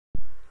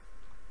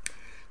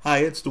Hi,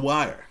 it's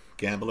Dwyer,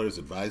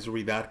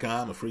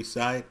 gamblersadvisory.com, a free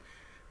site,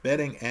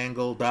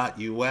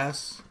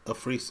 bettingangle.us, a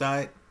free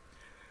site.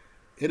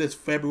 It is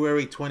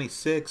February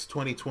 26,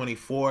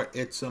 2024.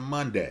 It's a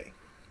Monday.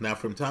 Now,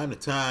 from time to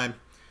time,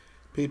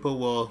 people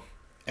will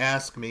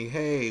ask me,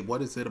 hey,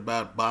 what is it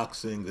about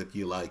boxing that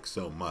you like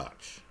so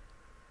much?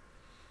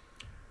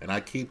 And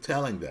I keep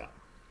telling them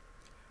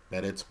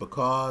that it's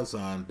because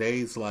on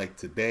days like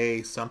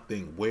today,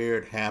 something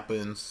weird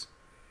happens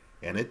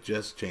and it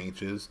just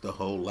changes the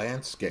whole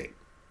landscape,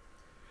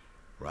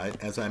 right?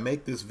 As I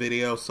make this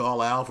video,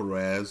 Saul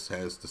Alvarez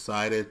has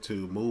decided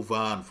to move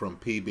on from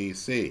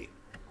PBC.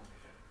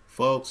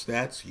 Folks,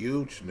 that's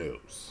huge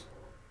news,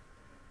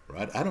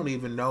 right? I don't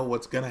even know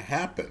what's going to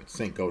happen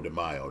Cinco de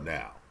Mayo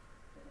now,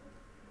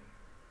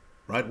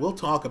 right? We'll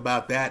talk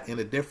about that in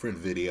a different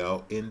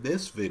video. In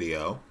this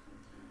video,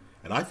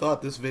 and I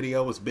thought this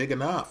video was big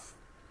enough.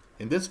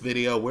 In this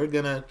video, we're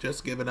going to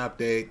just give an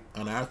update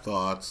on our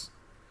thoughts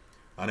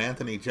on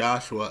Anthony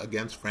Joshua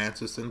against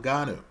Francis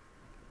Ngannou.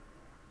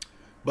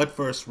 But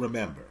first,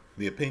 remember,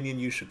 the opinion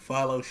you should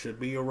follow should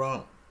be your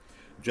own.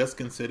 Just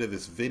consider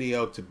this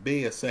video to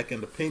be a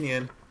second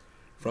opinion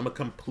from a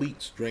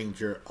complete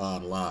stranger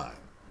online.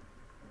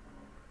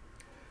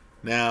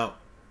 Now,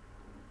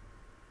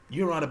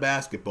 you're on a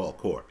basketball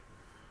court.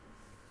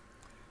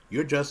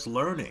 You're just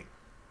learning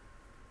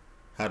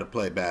how to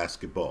play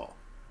basketball.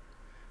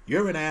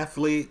 You're an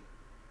athlete,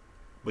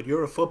 but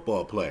you're a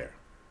football player.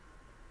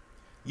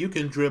 You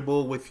can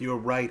dribble with your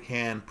right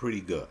hand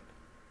pretty good.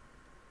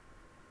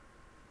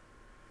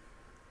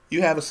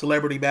 You have a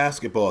celebrity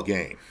basketball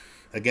game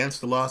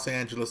against the Los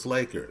Angeles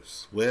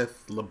Lakers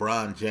with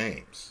LeBron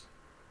James.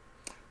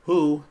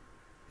 Who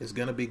is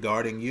going to be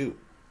guarding you?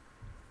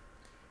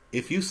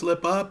 If you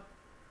slip up,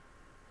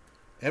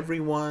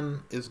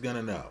 everyone is going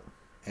to know,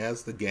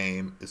 as the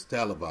game is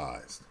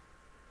televised.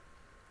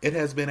 It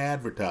has been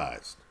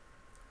advertised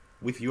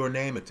with your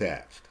name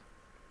attached.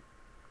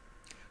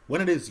 When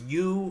it is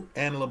you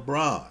and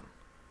LeBron,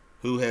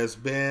 who has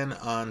been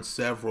on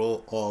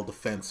several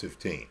all-defensive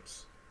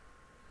teams,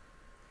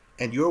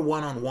 and you're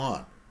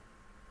one-on-one,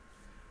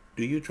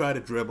 do you try to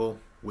dribble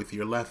with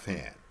your left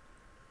hand?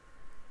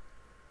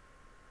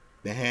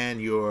 The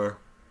hand you're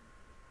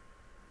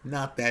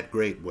not that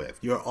great with,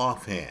 your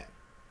offhand.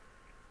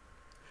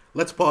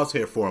 Let's pause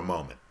here for a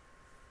moment.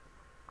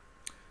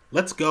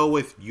 Let's go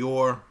with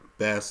your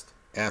best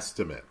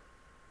estimate.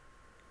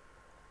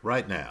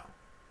 Right now,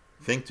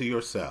 think to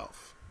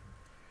yourself,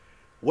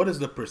 what is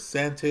the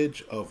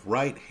percentage of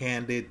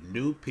right-handed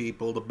new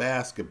people to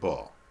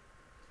basketball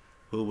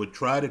who would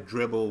try to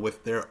dribble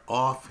with their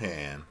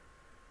offhand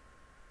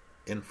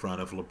in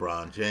front of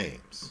LeBron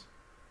James?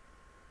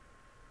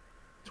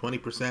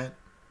 20%?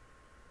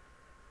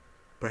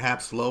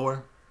 Perhaps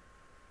lower?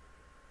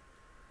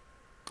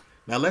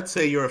 Now let's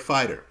say you're a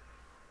fighter.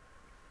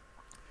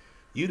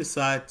 You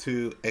decide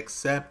to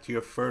accept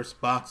your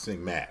first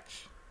boxing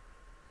match.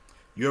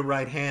 You're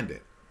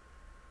right-handed.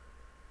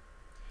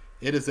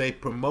 It is a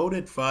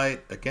promoted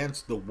fight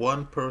against the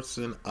one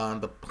person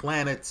on the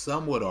planet,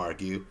 some would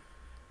argue,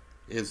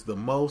 is the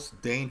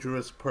most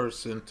dangerous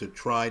person to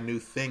try new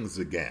things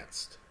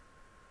against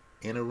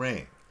in a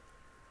ring.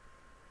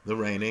 The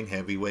reigning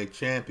heavyweight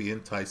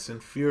champion, Tyson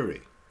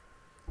Fury,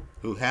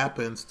 who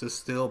happens to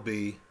still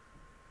be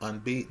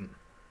unbeaten.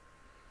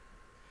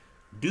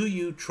 Do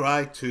you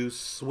try to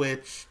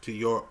switch to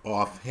your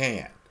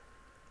offhand?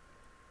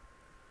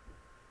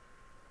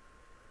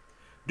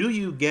 Do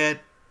you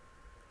get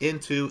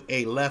into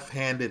a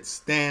left-handed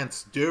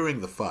stance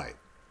during the fight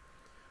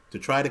to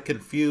try to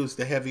confuse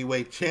the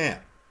heavyweight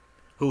champ,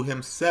 who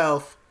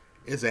himself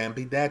is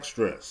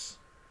ambidextrous?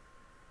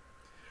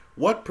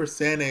 What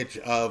percentage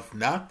of,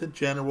 not the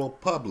general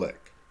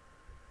public,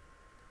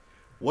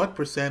 what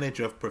percentage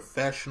of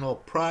professional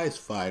prize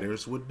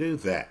fighters would do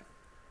that?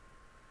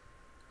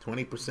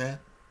 20%?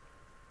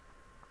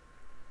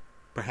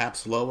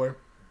 Perhaps lower?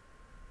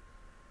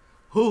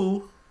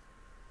 Who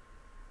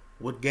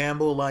would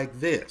gamble like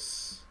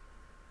this?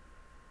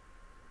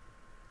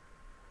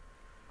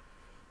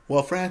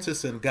 Well,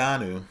 Francis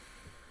Ngannou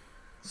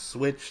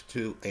switched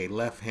to a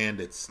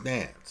left-handed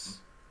stance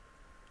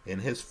in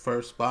his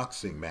first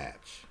boxing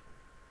match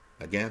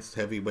against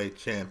heavyweight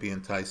champion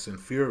Tyson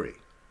Fury.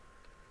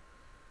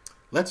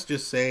 Let's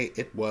just say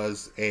it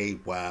was a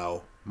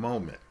wow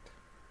moment.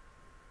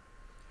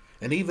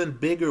 An even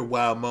bigger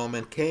wow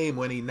moment came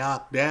when he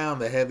knocked down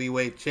the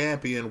heavyweight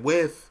champion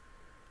with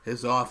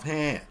his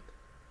offhand,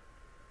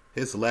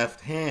 his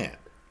left hand.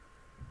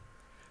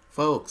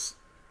 Folks,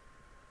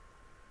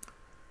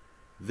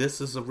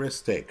 this is a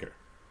risk taker.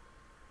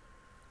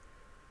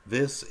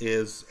 This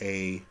is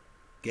a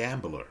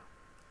gambler.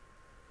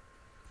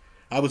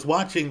 I was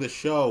watching the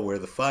show where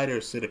the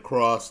fighters sit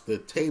across the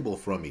table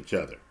from each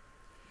other.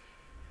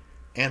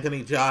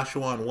 Anthony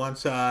Joshua on one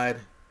side,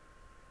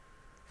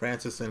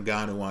 Francis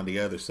Ngannou on the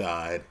other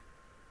side.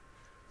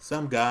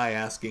 Some guy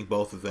asking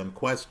both of them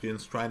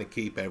questions, trying to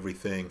keep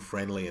everything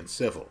friendly and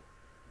civil.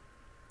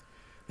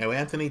 Now,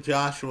 Anthony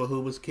Joshua,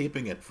 who was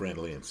keeping it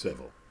friendly and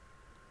civil,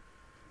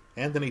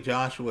 Anthony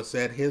Joshua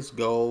said his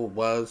goal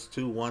was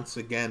to once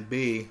again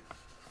be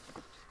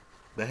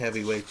the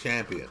heavyweight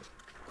champion.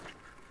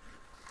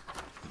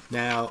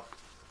 Now,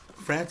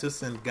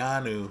 Francis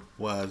Ngannou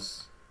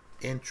was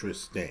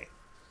interesting.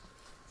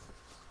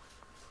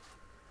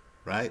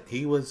 Right?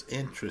 He was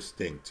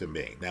interesting to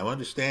me. Now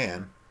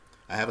understand,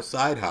 I have a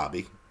side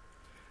hobby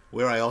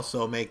where I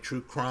also make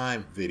true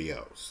crime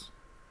videos.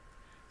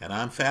 And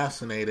I'm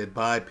fascinated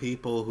by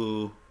people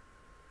who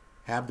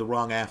have the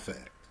wrong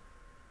affect.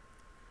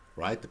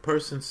 Right? The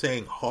person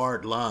saying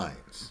hard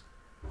lines,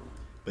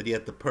 but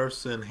yet the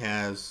person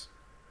has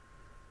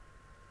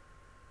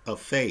a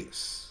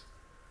face,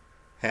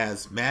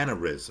 has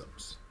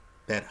mannerisms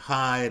that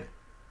hide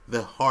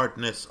the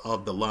hardness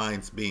of the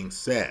lines being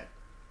said.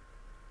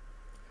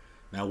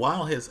 Now,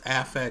 while his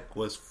affect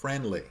was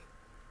friendly,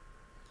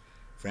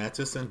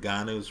 Francis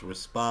Ngannou's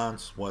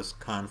response was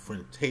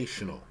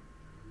confrontational.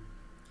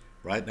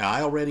 Right? Now,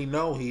 I already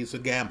know he's a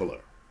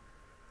gambler.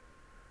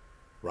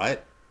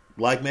 Right?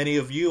 Like many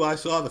of you, I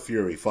saw the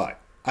Fury fight.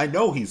 I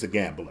know he's a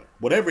gambler,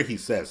 whatever he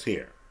says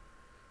here.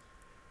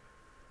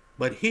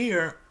 But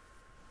here,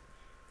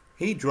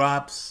 he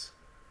drops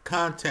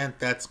content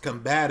that's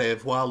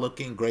combative while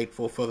looking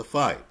grateful for the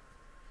fight.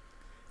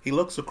 He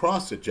looks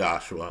across at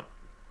Joshua,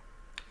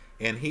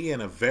 and he,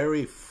 in a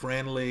very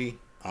friendly,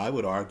 I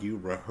would argue,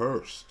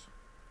 rehearsed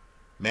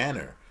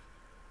manner,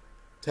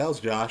 tells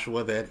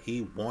Joshua that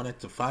he wanted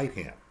to fight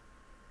him.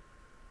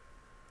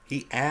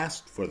 He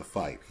asked for the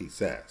fight, he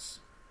says.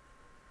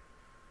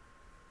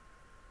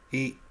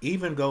 He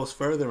even goes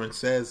further and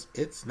says,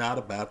 it's not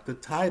about the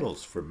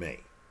titles for me.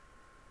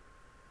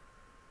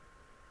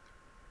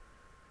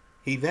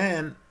 He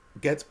then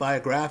gets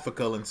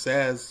biographical and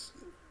says,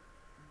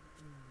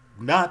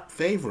 not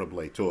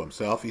favorably to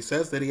himself, he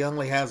says that he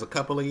only has a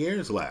couple of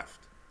years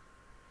left.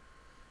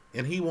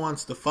 And he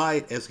wants to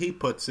fight, as he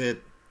puts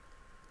it,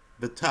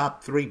 the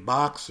top 3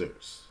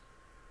 boxers.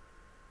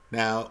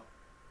 Now,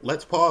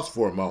 let's pause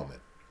for a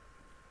moment.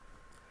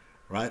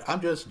 Right?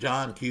 I'm just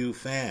John Q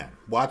fan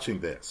watching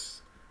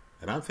this.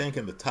 And I'm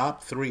thinking the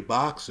top 3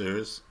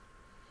 boxers,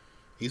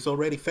 he's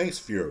already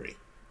faced Fury.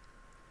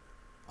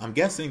 I'm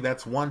guessing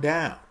that's 1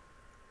 down.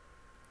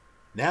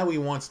 Now he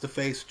wants to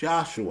face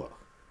Joshua.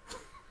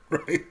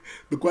 Right?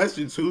 The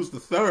question is, who's the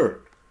 3rd?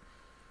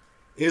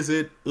 Is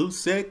it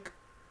Usyk?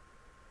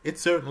 It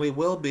certainly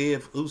will be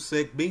if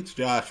Usyk beats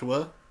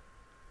Joshua.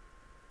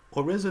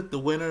 Or is it the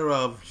winner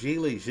of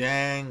Zhili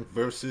Zhang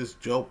versus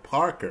Joe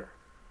Parker?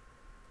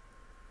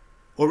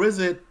 Or is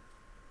it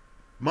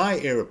my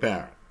heir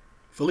apparent,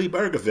 Filip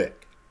Ergovic?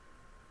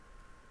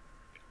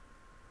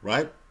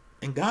 Right?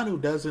 Ngannou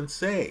doesn't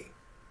say,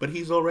 but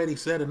he's already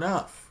said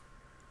enough.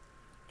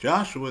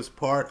 Joshua's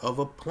part of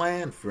a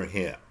plan for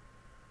him.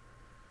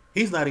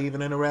 He's not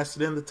even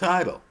interested in the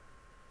title.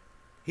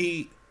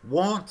 He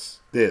wants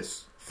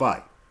this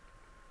fight.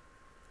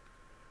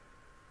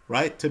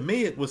 Right? To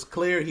me, it was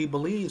clear he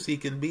believes he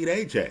can beat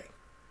AJ.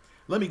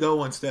 Let me go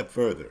one step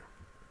further.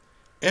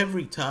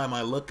 Every time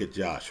I look at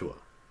Joshua,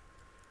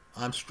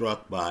 I'm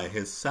struck by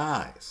his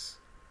size.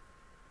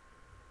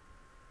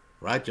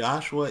 Right?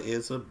 Joshua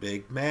is a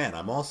big man.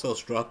 I'm also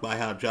struck by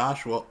how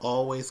Joshua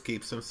always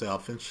keeps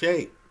himself in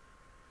shape.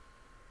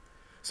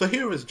 So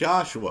here is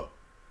Joshua,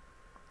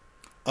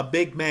 a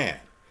big man.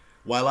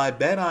 While I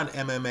bet on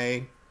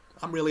MMA,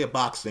 I'm really a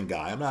boxing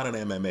guy. I'm not an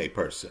MMA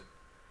person.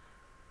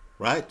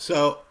 Right?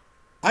 So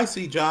I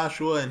see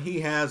Joshua and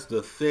he has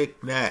the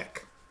thick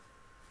neck.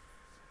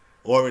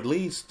 Or at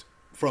least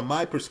from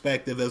my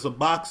perspective as a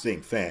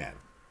boxing fan,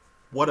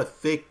 what a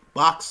thick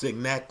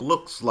boxing neck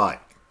looks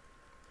like.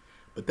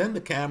 But then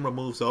the camera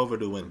moves over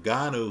to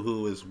Ngannou,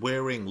 who is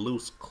wearing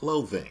loose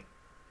clothing.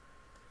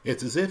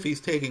 It's as if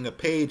he's taking a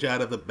page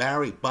out of the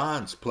Barry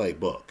Bonds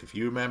playbook. If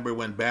you remember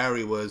when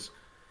Barry was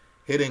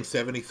hitting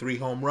 73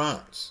 home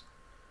runs.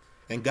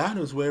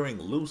 Ngannou's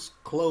wearing loose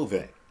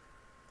clothing.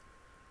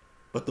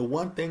 But the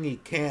one thing he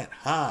can't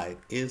hide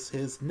is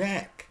his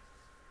neck.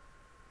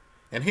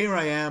 And here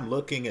I am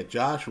looking at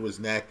Joshua's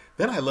neck.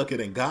 Then I look at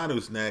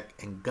Ngannou's neck.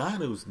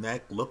 Ngannou's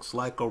neck looks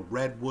like a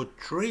redwood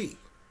tree.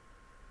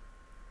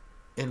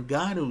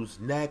 Ngannou's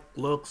neck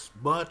looks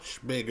much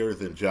bigger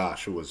than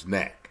Joshua's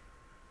neck.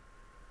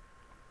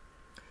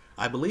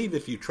 I believe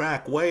if you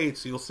track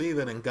weights, you'll see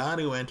that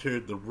Ngannou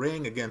entered the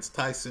ring against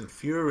Tyson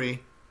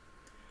Fury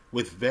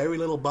with very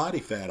little body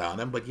fat on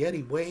him, but yet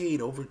he weighed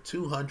over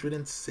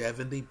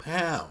 270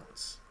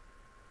 pounds.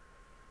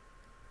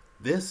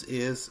 This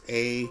is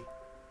a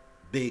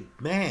big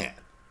man.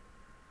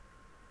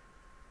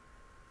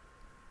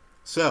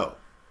 So,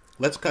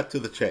 let's cut to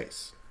the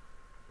chase.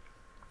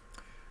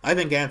 I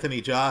think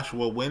Anthony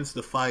Joshua wins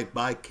the fight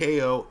by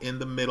KO in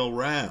the middle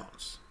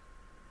rounds.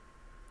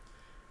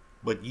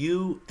 But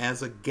you,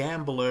 as a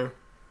gambler,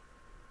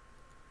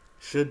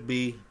 should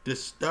be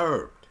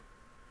disturbed.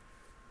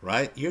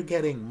 Right? You're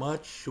getting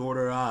much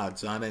shorter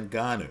odds on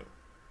Ngannou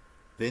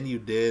than you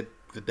did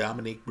the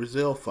Dominique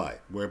Breazeale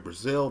fight, where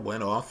Breazeale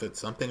went off at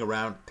something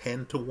around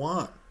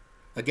 10-1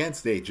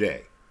 against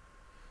AJ.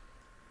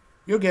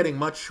 You're getting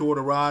much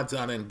shorter odds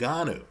on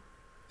Ngannou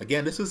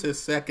Again, this is his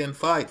second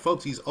fight.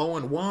 Folks, he's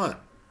 0-1.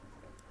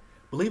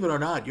 Believe it or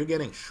not, you're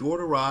getting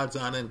shorter odds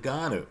on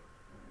Ngannou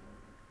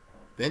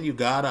than you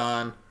got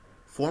on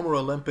former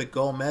Olympic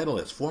gold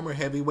medalist, former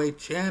heavyweight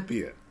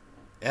champion,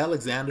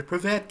 Alexander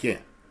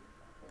Povetkin.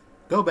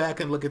 Go back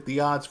and look at the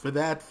odds for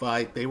that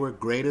fight. They were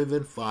greater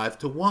than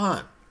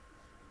 5-1.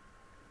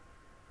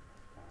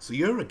 So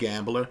you're a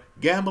gambler.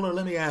 Gambler,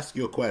 let me ask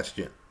you a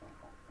question.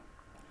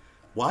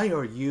 Why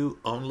are you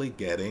only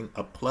getting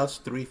a plus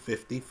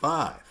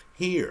 355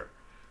 here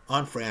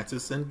on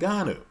Francis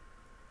Ngannou,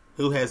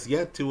 who has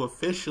yet to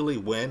officially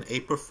win a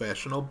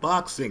professional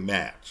boxing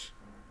match?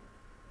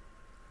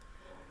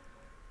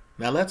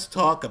 Now let's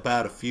talk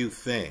about a few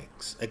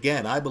things.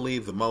 Again, I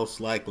believe the most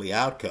likely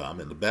outcome,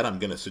 and the bet I'm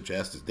going to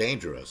suggest is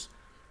dangerous,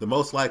 the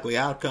most likely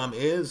outcome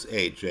is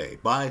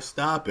AJ by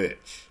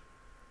stoppage.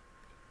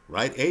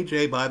 Right?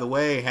 AJ, by the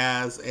way,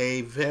 has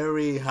a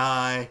very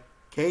high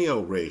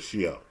KO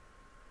ratio.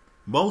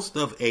 Most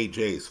of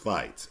AJ's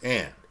fights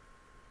end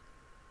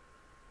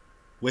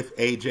with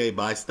AJ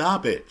by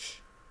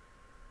stoppage.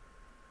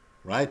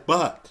 Right?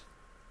 But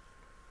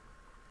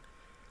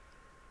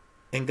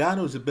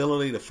Ngannou's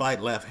ability to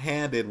fight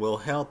left-handed will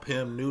help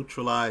him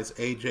neutralize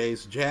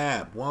AJ's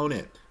jab, won't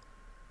it?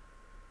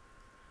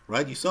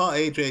 Right? You saw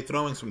AJ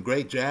throwing some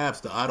great jabs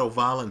to Otto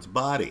Wallen's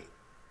body.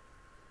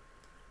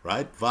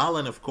 Right?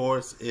 Wallen, of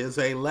course, is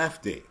a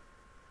lefty.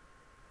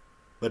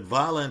 But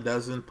Wallen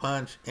doesn't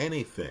punch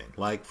anything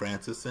like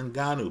Francis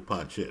Ngannou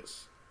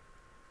punches.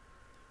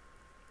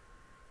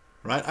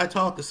 Right? I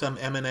talk to some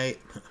MMA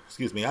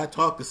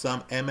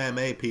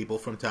people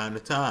from time to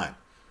time.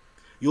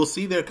 You'll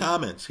see their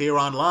comments here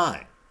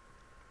online.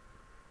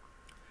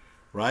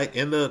 Right?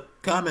 In the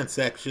comment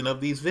section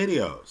of these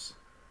videos.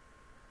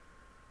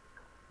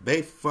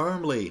 They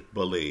firmly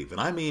believe,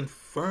 and I mean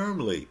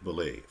firmly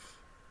believe,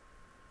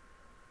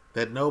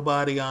 that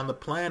nobody on the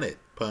planet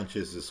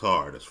punches as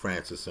hard as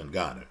Francis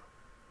Ngannou.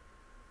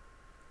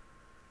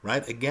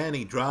 Right? Again,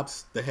 he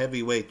drops the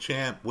heavyweight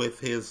champ with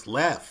his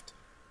left.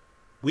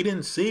 We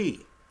didn't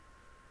see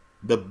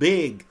the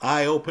big,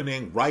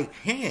 eye-opening right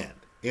hand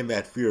in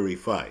that Fury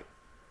fight.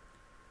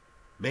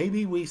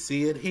 Maybe we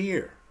see it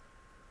here.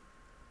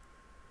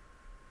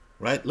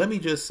 Right? Let me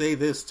just say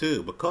this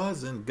too.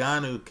 Because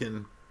Ngannou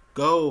can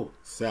go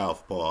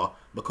southpaw,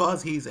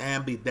 because he's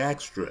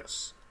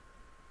ambidextrous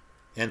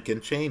and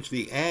can change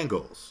the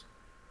angles,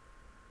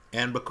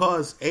 and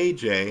because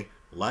AJ,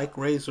 like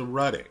Razor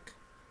Ruddock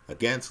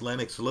against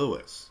Lennox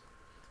Lewis,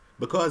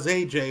 because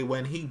AJ,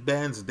 when he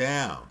bends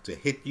down to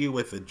hit you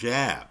with a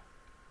jab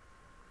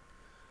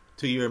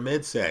to your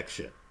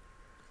midsection,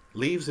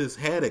 leaves his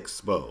head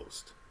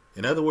exposed.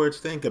 In other words,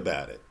 think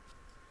about it.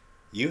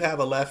 You have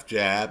a left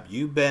jab,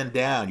 you bend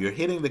down, you're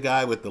hitting the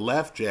guy with the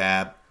left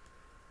jab.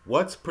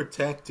 What's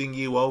protecting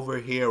you over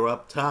here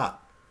up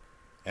top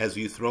as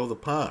you throw the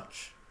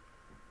punch?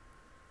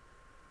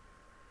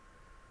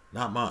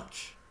 Not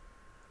much.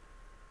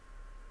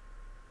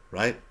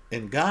 Right?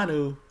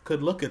 Ngannou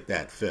could look at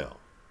that film,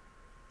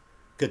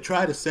 could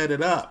try to set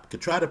it up, could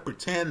try to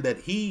pretend that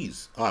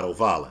he's Otto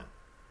Wallen.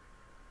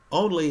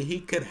 Only he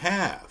could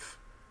have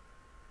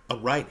a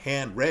right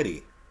hand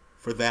ready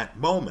for that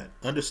moment.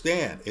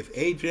 Understand, if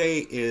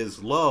AJ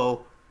is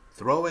low,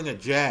 throwing a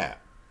jab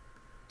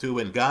to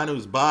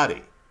Ngannou's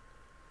body,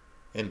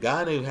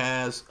 Ngannou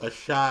has a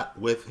shot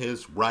with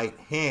his right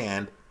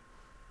hand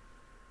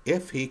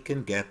if he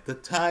can get the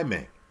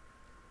timing.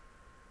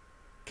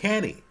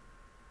 Can he?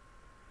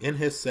 In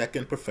his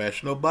second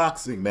professional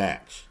boxing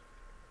match.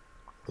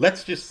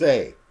 Let's just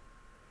say,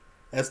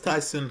 as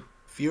Tyson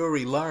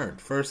Fury learned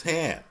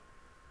firsthand,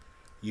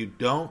 you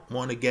don't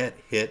want to get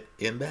hit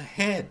in the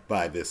head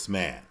by this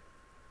man.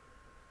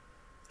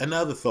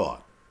 Another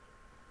thought.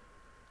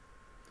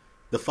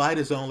 The fight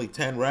is only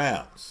 10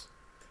 rounds.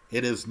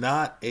 It is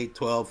not a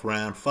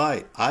 12-round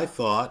fight. I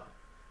thought,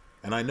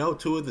 and I know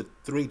 2 of the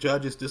 3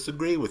 judges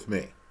disagree with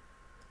me,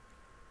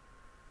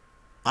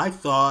 I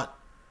thought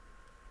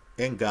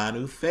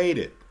Ngannou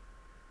faded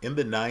in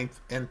the 9th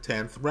and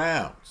 10th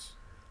rounds.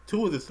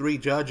 2 of the 3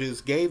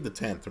 judges gave the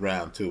 10th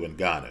round to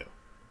Ngannou.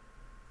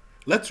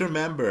 Let's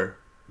remember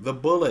the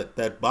bullet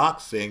that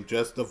boxing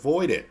just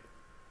avoided.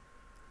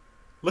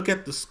 Look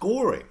at the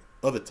scoring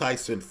of the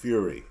Tyson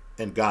Fury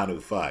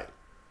Ngannou fight.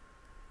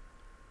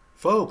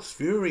 Folks,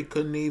 Fury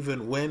couldn't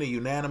even win a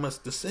unanimous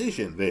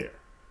decision there.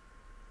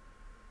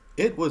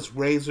 It was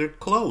razor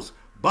close.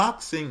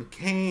 Boxing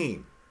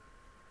came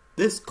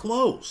this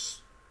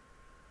close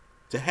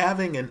to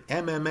having an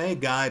MMA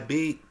guy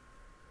beat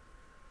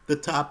the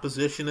top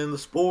position in the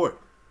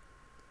sport,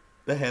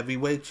 the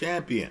heavyweight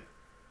champion.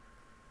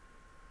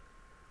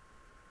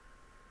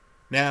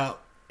 Now,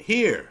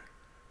 here,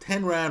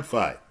 10-round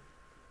fight.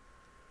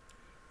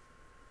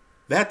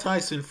 That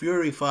Tyson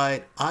Fury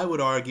fight, I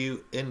would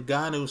argue,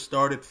 Ngannou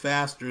started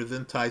faster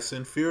than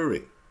Tyson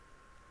Fury.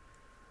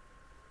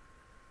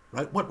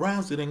 Right? What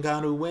rounds did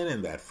Ngannou win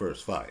in that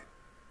first fight?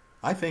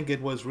 I think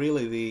it was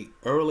really the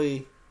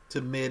early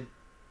to mid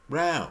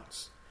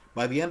rounds.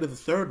 By the end of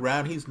the 3rd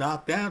round, he's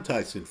knocked down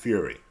Tyson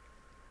Fury.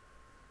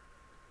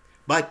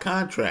 By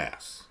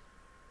contrast,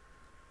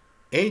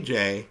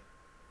 AJ,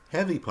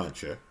 heavy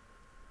puncher,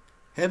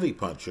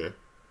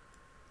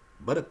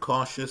 but a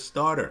cautious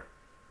starter.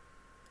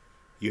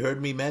 You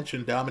heard me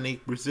mention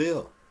Dominique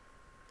Brazil.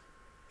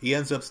 He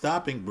ends up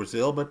stopping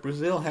Brazil, but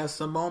Brazil has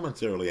some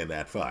moments early in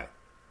that fight.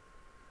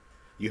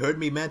 You heard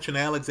me mention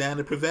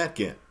Alexander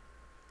Povetkin.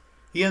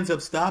 He ends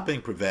up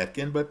stopping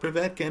Povetkin, but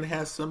Povetkin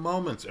has some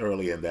moments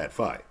early in that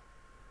fight.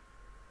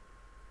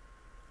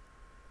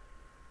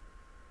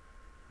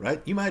 Right?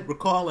 You might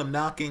recall him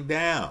knocking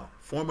down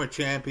former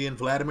champion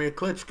Vladimir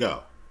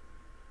Klitschko.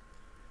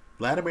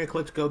 Vladimir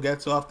Klitschko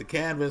gets off the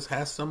canvas,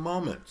 has some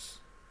moments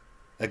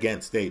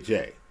against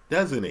AJ,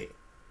 doesn't he?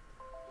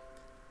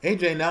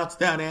 AJ knocks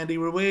down Andy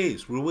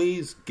Ruiz.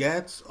 Ruiz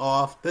gets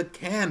off the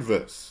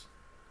canvas.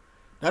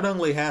 Not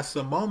only has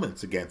some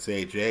moments against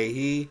AJ,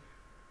 he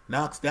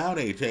knocks down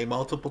AJ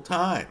multiple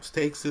times,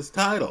 takes his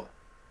title.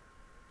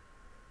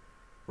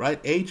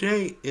 Right?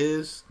 AJ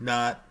is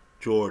not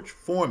George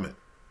Foreman.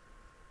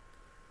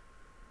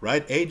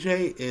 Right?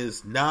 AJ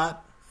is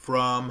not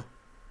from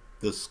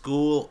the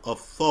school of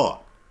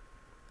thought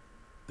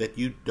that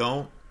you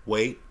don't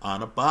wait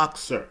on a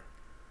boxer.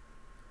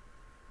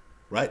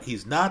 Right?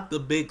 He's not the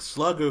big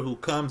slugger who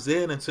comes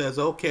in and says,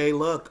 okay,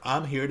 look,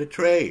 I'm here to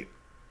trade.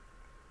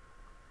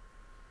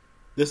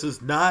 This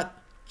is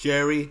not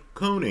Jerry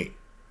Cooney.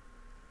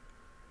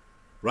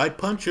 Right?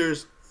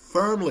 Punchers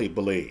firmly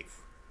believe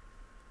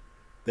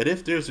that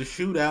if there's a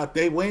shootout,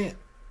 they win.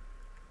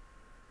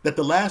 That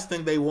the last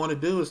thing they want to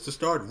do is to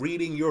start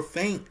reading your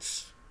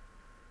feints,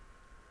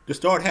 to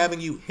start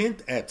having you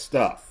hint at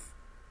stuff.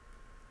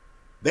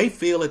 They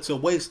feel it's a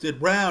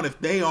wasted round if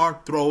they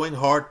aren't throwing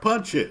hard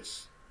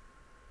punches.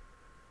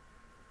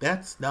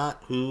 That's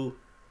not who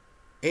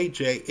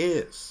AJ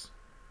is.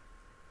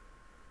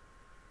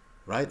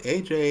 Right?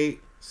 AJ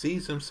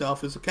sees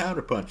himself as a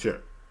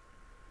counterpuncher.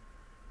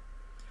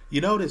 You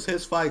notice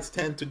his fights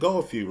tend to go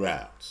a few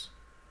rounds.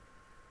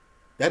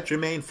 That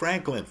Jermaine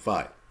Franklin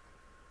fight.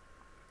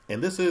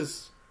 And this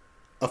is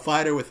a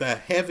fighter with a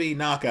heavy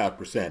knockout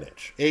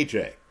percentage,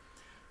 AJ.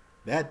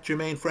 That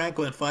Jermaine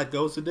Franklin fight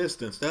goes the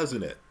distance,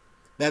 doesn't it?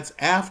 That's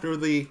after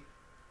the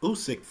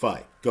Usyk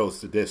fight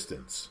goes the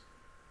distance.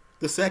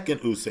 The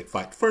second Usyk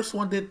fight. The first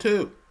one did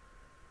too.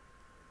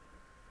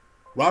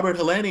 Robert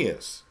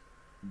Helenius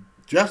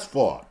just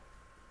fought.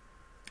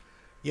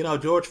 You know,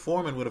 George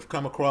Foreman would have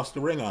come across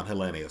the ring on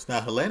Helenius.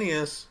 Now,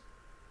 Helenius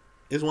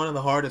is one of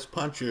the hardest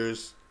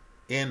punchers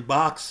in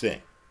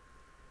boxing.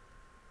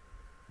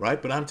 Right?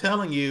 But I'm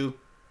telling you,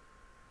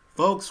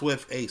 folks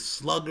with a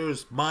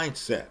slugger's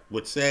mindset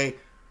would say,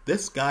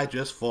 this guy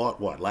just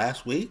fought, what,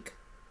 last week?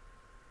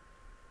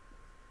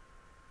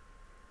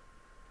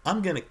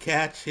 I'm going to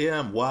catch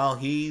him while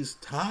he's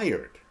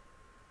tired.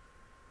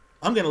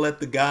 I'm going to let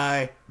the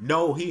guy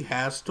know he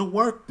has to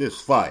work this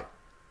fight.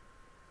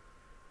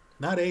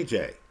 Not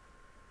AJ.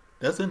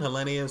 Doesn't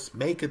Helenius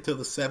make it to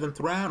the 7th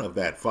round of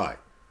that fight?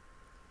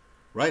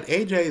 Right?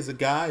 AJ is a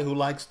guy who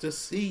likes to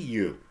see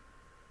you.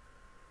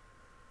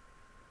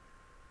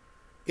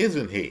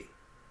 Isn't he?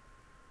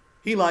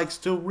 He likes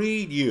to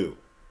read you.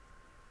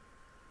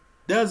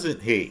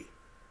 Doesn't he?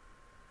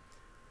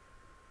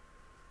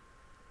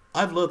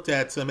 I've looked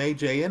at some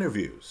AJ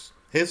interviews,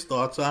 his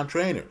thoughts on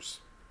trainers.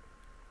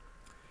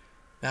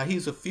 Now,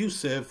 he's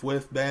effusive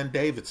with Ben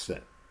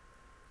Davidson.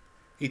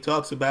 He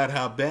talks about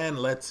how Ben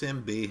lets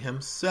him be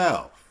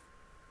himself.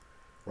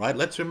 Right?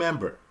 Let's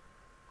remember,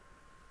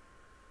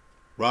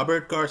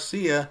 Robert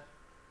Garcia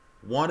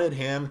wanted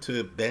him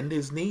to bend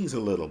his knees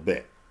a little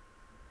bit,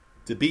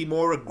 to be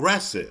more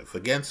aggressive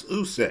against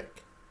Usyk.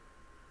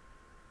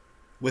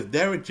 With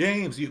Derek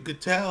James, you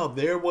could tell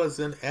there was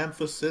an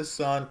emphasis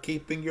on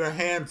keeping your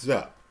hands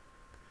up,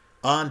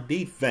 on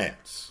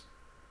defense.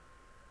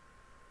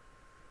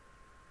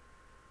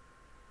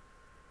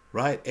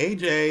 Right?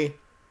 AJ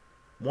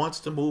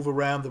wants to move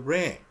around the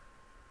ring.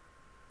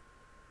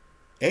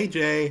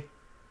 AJ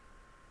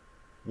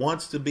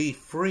wants to be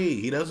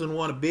free. He doesn't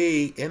want to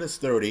be in his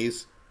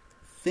 30s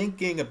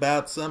thinking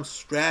about some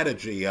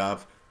strategy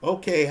of,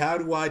 okay, how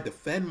do I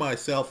defend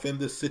myself in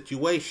this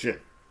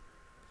situation?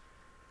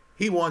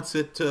 He wants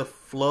it to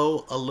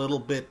flow a little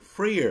bit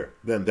freer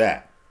than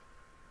that.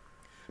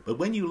 But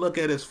when you look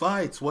at his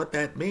fights, what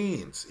that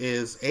means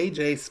is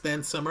AJ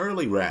spends some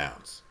early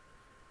rounds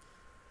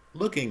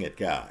looking at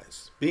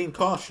guys, being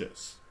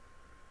cautious.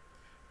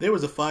 There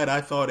was a fight I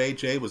thought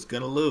AJ was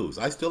going to lose.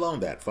 I still own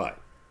that fight.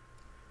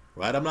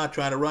 Right? I'm not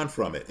trying to run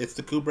from it. It's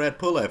the Kubrat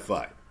Pulev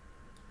fight.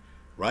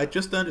 Right?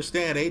 Just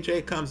understand,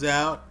 AJ comes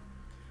out,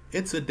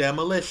 it's a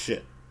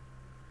demolition.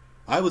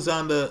 I was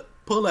on the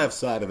Pulev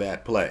side of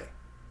that play.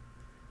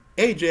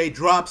 AJ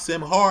drops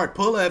him hard.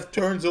 Pulev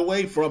turns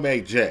away from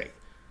AJ.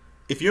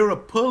 If you're a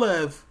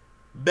Pulev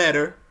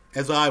bettor,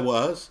 as I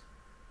was,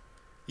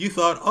 you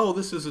thought, oh,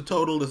 this is a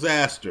total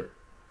disaster.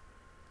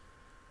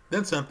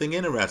 Then something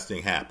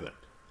interesting happened.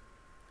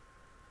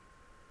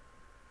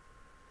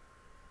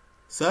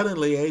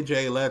 Suddenly,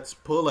 AJ lets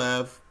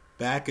Pulev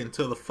back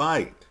into the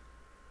fight.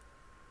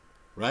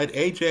 right?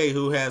 AJ,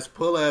 who has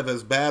Pulev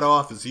as bad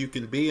off as you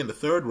can be in the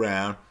third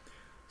round,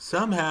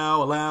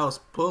 somehow allows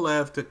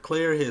Pulev to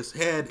clear his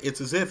head.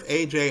 It's as if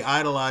AJ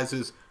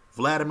idolizes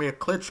Vladimir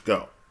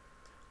Klitschko,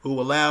 who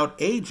allowed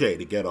AJ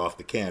to get off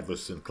the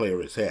canvas and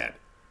clear his head.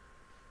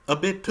 A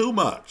bit too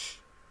much.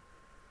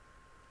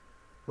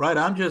 Right,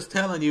 I'm just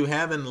telling you,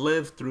 having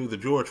lived through the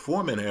George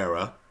Foreman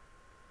era,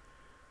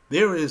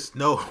 there is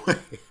no way.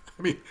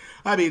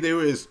 I mean, there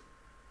is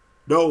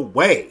no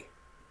way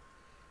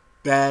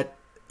that,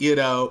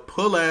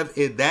 Pulev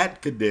in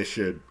that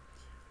condition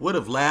would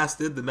have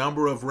lasted the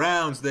number of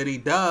rounds that he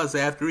does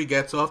after he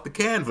gets off the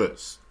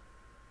canvas.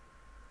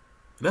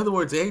 In other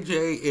words,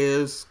 AJ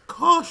is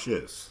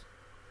cautious.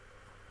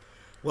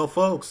 Well,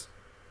 folks,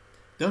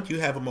 don't you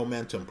have a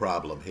momentum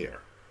problem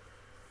here?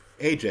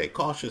 AJ,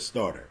 cautious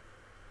starter.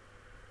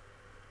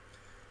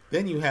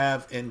 Then you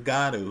have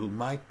Ngannou, who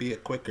might be a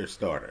quicker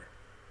starter.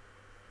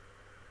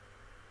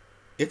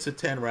 It's a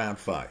 10-round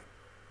fight.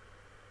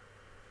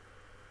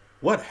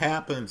 What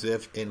happens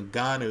if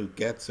Ngannou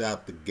gets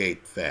out the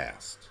gate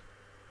fast?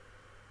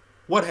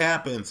 What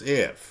happens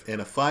if,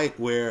 in a fight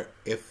where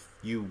if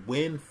you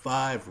win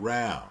 5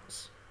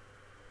 rounds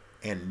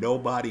and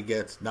nobody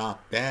gets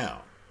knocked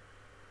down,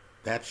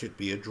 that should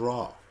be a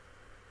draw,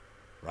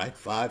 right?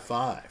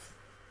 5-5.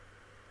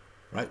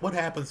 Right? What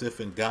happens if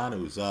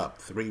Ngannou's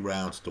up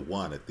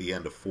 3-1 at the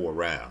end of 4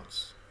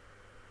 rounds?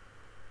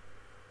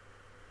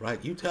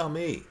 Right? You tell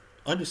me.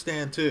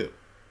 Understand too.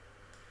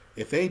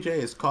 If AJ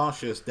is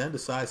cautious, then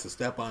decides to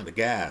step on the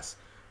gas,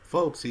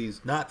 folks,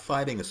 he's not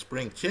fighting a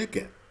spring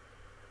chicken.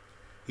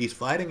 He's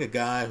fighting a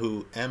guy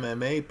who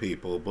MMA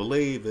people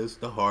believe is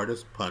the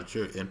hardest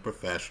puncher in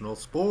professional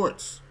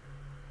sports.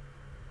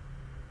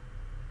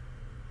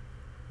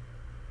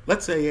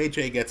 Let's say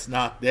AJ gets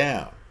knocked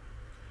down.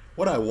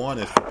 What I want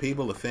is for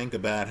people to think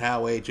about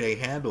how AJ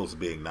handles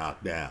being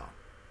knocked down.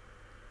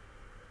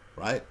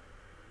 Right?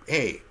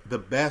 Hey, the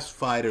best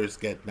fighters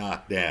get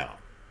knocked down.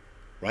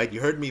 Right? You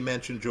heard me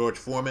mention George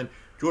Foreman.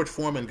 George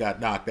Foreman got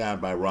knocked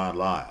down by Ron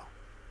Lyle.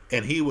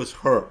 And he was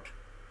hurt.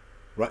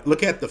 Right?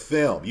 Look at the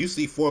film. You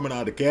see Foreman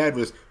on the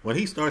canvas. When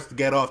he starts to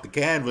get off the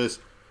canvas,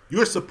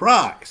 you're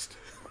surprised.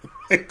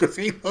 Because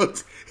he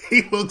looks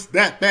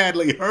that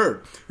badly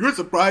hurt. You're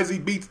surprised he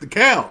beats the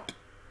count.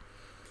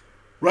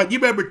 Right, you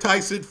remember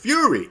Tyson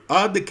Fury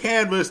on the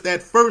canvas,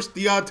 that first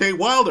Deontay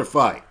Wilder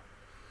fight.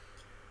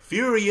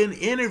 Fury in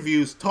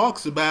interviews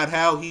talks about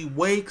how he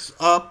wakes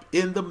up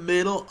in the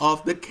middle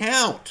of the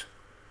count.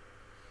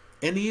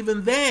 And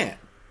even then,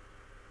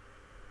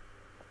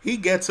 he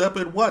gets up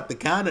at what, the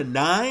count of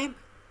 9?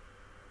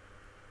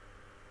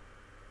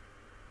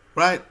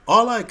 Right,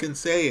 all I can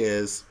say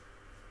is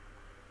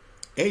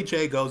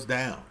AJ goes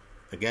down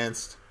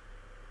against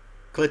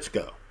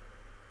Klitschko.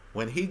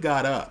 When he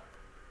got up,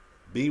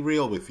 be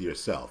real with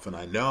yourself. And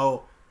I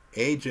know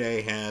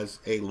AJ has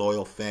a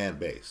loyal fan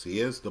base. He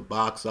is the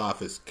box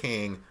office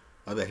king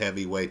of the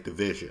heavyweight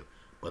division.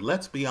 But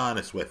let's be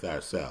honest with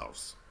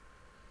ourselves.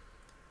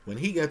 When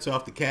he gets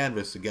off the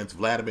canvas against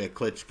Vladimir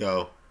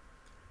Klitschko,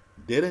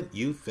 didn't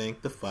you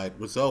think the fight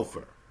was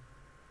over?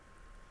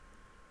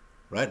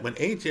 Right? When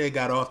AJ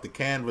got off the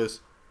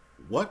canvas,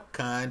 what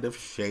kind of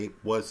shape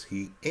was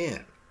he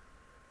in?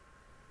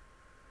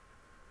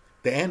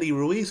 The Andy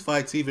Ruiz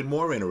fight's even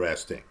more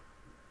interesting.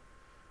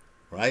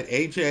 Right?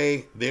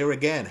 AJ, there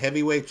again,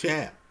 heavyweight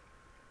champ.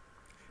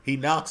 He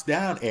knocks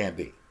down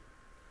Andy.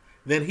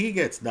 Then he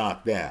gets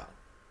knocked down.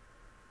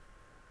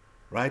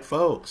 Right,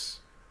 folks?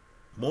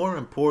 More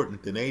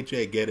important than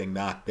AJ getting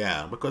knocked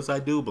down, because I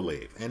do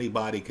believe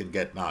anybody can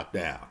get knocked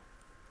down,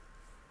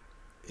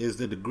 is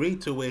the degree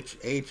to which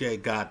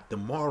AJ got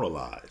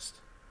demoralized.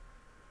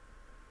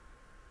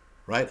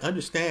 Right?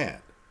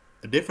 Understand,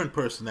 a different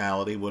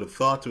personality would have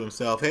thought to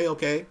himself, hey,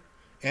 okay,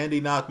 Andy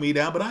knocked me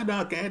down, but I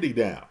knocked Andy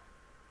down.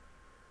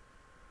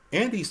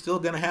 Andy's still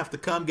going to have to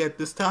come get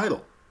this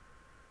title.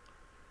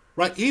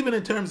 Right? Even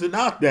in terms of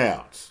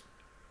knockdowns.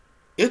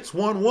 It's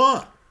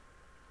 1-1.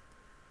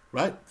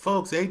 Right?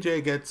 Folks,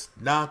 AJ gets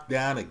knocked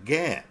down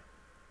again.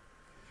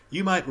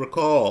 You might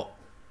recall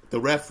the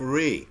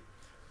referee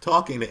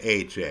talking to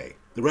AJ.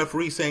 The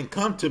referee saying,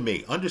 come to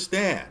me.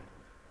 Understand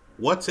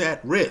what's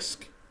at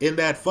risk in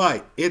that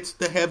fight. It's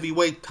the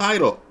heavyweight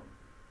title.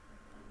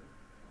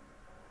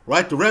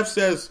 Right? The ref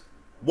says,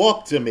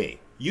 walk to me.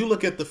 You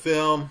look at the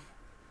film.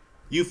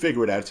 You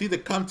figure it out. It's either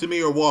come to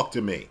me or walk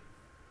to me.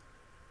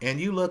 And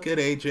you look at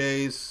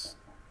AJ's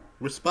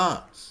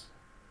response.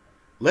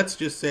 Let's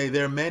just say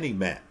there are many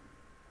men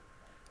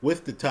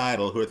with the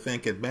title who are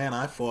thinking, man,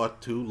 I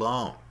fought too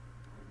long.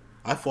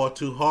 I fought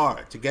too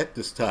hard to get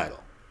this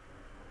title.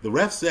 The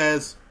ref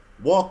says,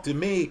 walk to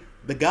me.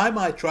 The guy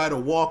might try to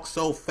walk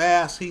so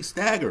fast he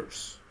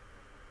staggers.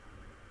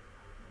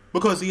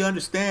 Because he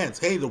understands,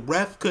 hey, the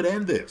ref could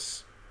end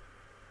this.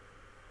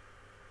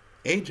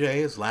 AJ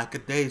is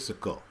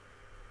lackadaisical.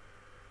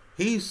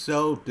 He's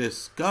so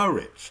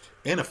discouraged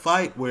in a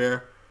fight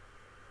where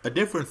a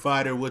different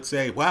fighter would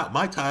say, wow,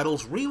 my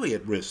title's really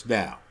at risk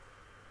now.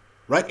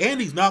 Right?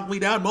 Andy's knocked me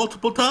down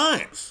multiple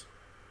times.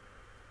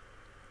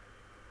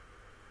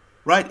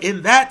 right?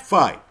 In that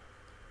fight,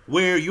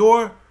 where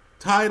your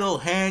title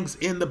hangs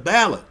in the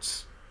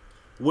balance,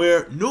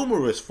 where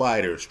numerous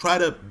fighters try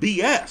to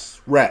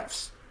BS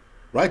refs,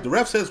 right? The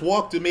ref says,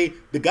 walk to me.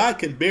 The guy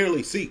can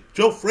barely see.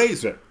 Joe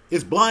Frazier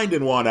is blind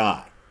in one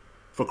eye,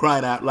 for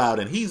crying out loud.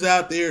 And he's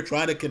out there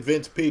trying to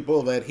convince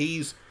people that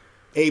he's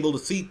able to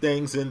see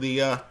things in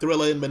the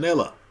Thriller in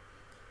Manila.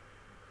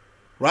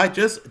 Right?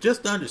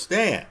 Just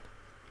understand.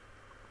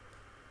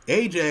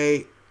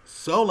 AJ,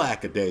 so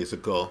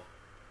lackadaisical,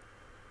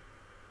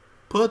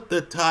 put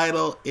the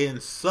title in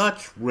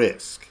such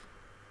risk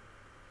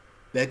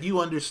that you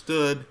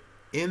understood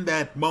in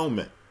that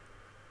moment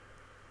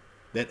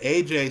that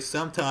AJ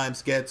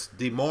sometimes gets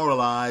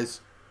demoralized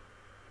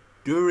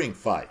during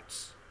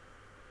fights.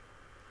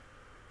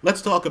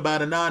 Let's talk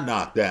about a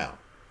non-knockdown.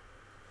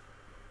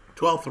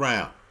 12th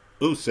round,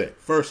 Usyk,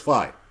 first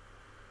fight.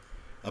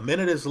 A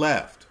minute is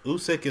left.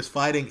 Usyk is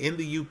fighting in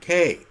the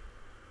UK.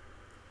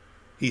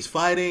 He's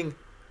fighting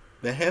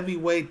the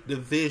heavyweight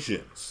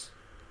divisions.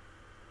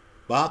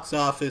 Box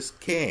office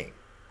king.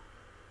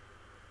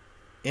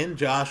 In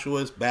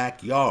Joshua's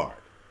backyard.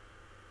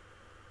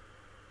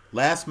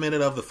 Last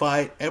minute of the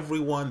fight,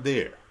 everyone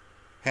there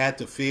had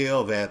to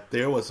feel that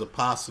there was a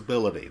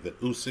possibility that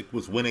Usyk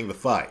was winning the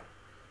fight.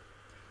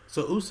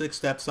 So Usyk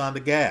steps on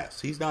the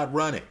gas. He's not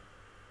running.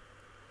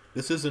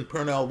 This isn't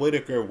Pernell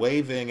Whitaker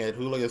waving at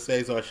Julio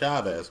Cesar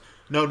Chavez.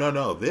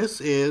 No. This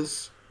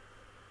is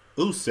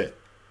Usyk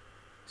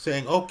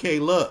saying, okay,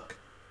 look,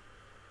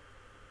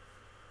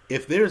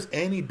 if there's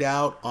any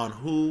doubt on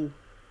who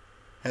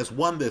has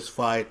won this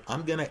fight,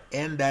 I'm going to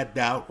end that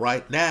doubt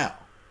right now.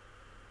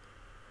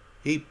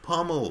 He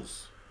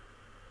pummels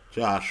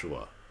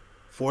Joshua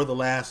for the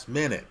last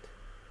minute.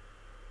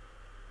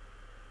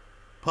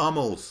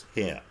 Pummels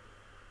him.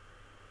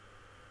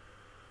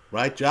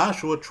 Right?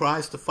 Joshua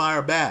tries to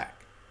fire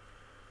back.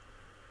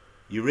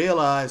 You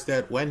realize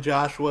that when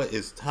Joshua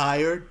is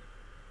tired,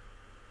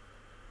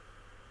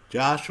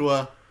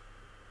 Joshua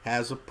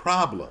has a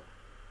problem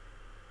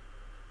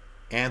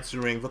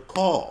answering the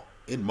call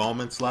in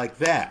moments like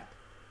that.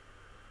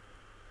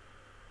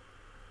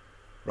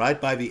 Right?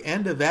 By the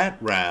end of that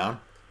round,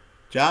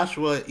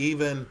 Joshua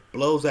even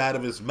blows out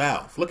of his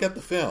mouth. Look at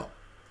the film.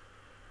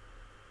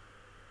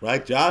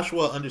 Right?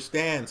 Joshua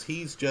understands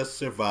he's just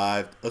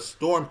survived a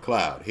storm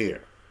cloud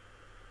here.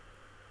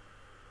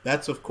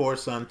 That's, of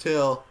course,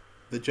 until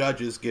the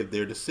judges give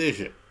their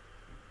decision.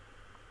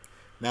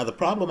 Now, the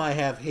problem I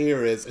have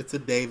here is it's a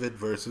David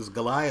versus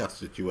Goliath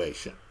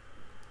situation.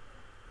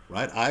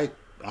 Right?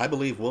 I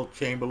believe Wilt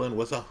Chamberlain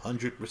was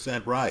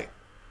 100% right.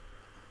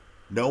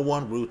 No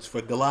one roots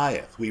for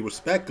Goliath. We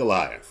respect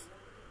Goliath.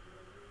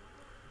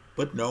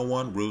 But no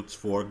one roots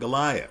for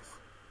Goliath.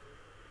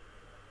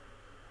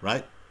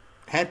 Right?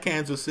 Had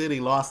Kansas City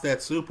lost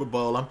that Super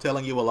Bowl, I'm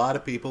telling you, a lot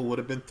of people would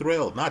have been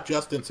thrilled. Not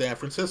just in San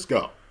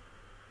Francisco.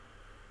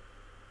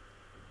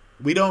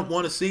 We don't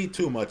want to see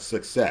too much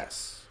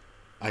success.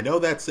 I know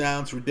that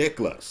sounds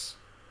ridiculous.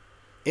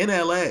 In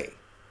LA,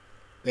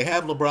 they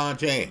have LeBron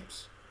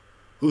James,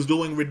 who's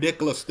doing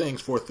ridiculous things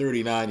for a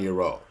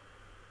 39-year-old.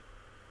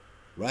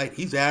 Right?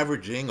 He's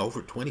averaging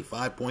over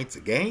 25 points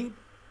a game.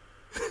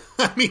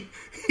 I mean,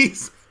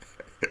 he's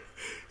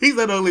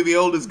not only the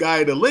oldest guy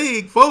in the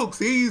league, folks,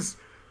 he's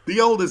the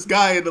oldest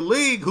guy in the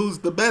league who's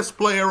the best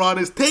player on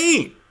his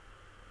team.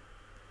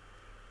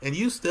 And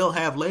you still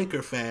have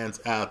Laker fans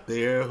out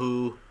there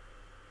who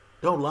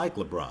don't like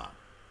LeBron.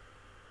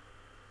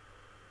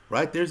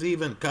 Right? There's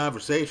even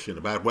conversation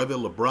about whether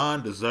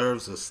LeBron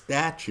deserves a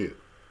statue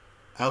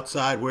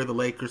outside where the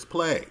Lakers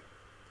play.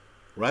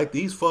 Right?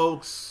 These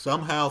folks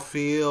somehow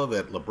feel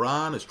that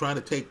LeBron is trying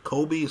to take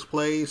Kobe's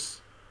place.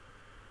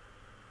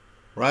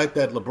 Right?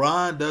 That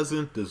LeBron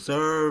doesn't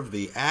deserve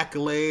the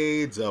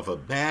accolades of a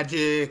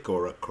Magic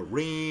or a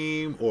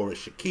Kareem or a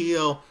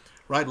Shaquille.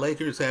 Right?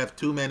 Lakers have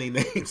too many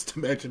names to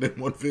mention in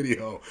one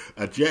video.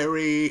 A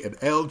Jerry, an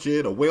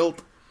Elgin, a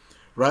Wilt.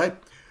 Right?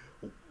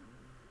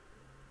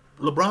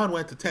 LeBron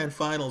went to 10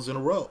 finals in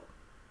a row.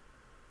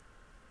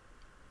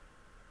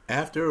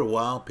 After a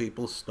while,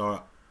 people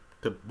start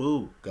to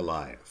boo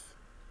Goliath.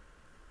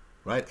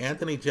 Right?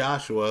 Anthony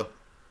Joshua,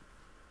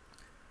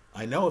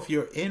 I know if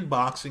you're in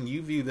boxing,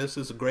 you view this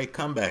as a great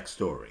comeback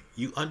story.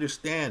 You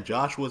understand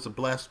Joshua's a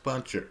blessed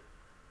puncher.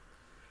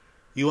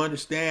 You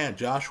understand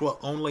Joshua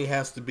only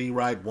has to be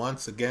right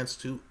once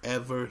against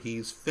whoever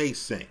he's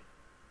facing.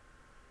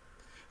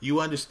 You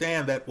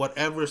understand that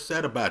whatever's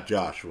said about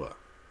Joshua,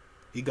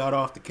 he got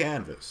off the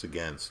canvas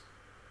against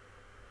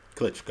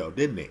Klitschko,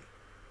 didn't he?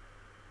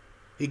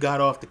 He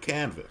got off the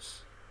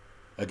canvas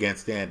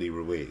against Andy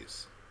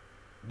Ruiz,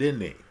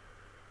 didn't he?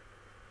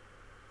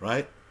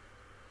 Right?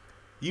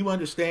 You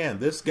understand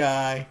this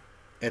guy,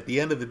 at the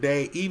end of the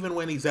day, even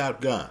when he's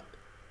outgunned,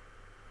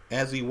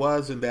 as he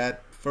was in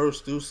that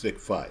first Usyk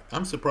fight,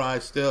 I'm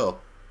surprised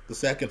still the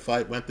second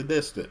fight went the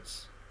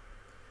distance.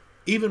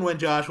 Even when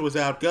Joshua was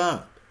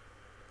outgunned,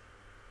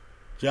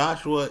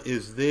 Joshua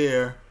is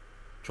there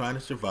trying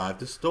to survive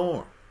the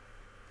storm.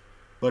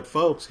 But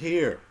folks,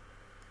 here,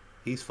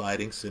 he's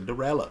fighting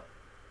Cinderella.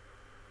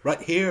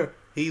 Right here,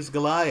 He's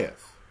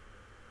Goliath.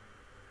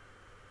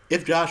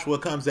 If Joshua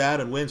comes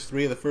out and wins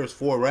 3 of the first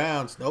 4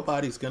 rounds,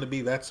 nobody's going to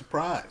be that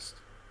surprised.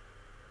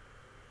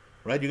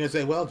 Right? You're going to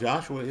say, well,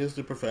 Joshua is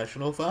the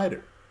professional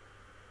fighter.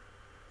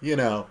 You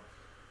know,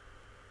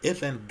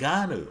 if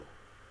Ngannou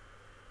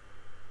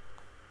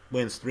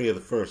wins 3 of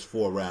the first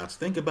 4 rounds,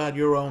 think about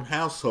your own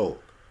household.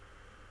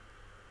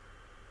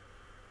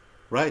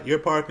 Right? Your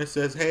partner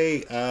says,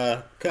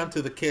 hey, come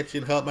to the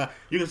kitchen, help me out.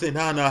 You're going to say,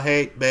 no,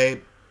 hey,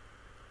 babe,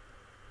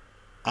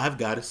 I've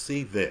got to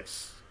see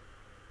this.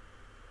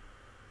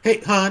 Hey,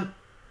 hon,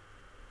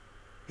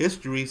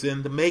 history's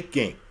in the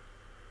making.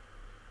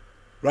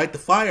 Right? The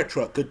fire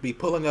truck could be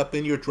pulling up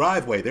in your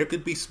driveway. There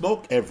could be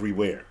smoke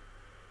everywhere.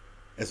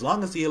 As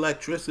long as the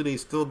electricity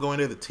is still going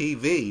to the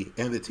TV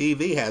and the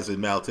TV hasn't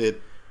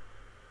melted,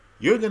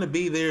 you're going to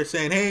be there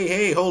saying,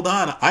 hey, hold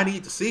on, I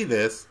need to see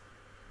this.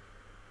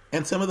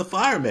 And some of the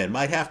firemen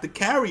might have to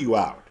carry you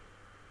out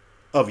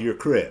of your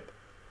crib.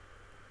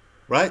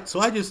 Right? So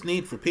I just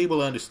need for people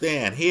to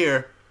understand,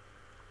 here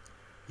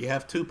you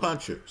have 2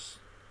 punchers.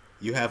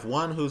 You have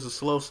one who's a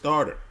slow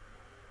starter.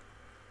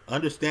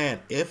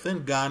 Understand, if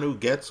Ngannou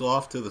gets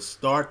off to the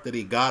start that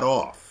he got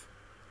off,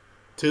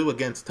 2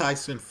 against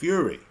Tyson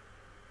Fury,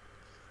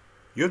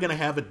 you're going to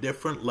have a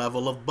different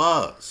level of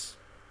buzz.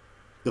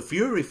 The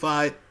Fury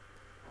fight,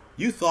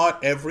 you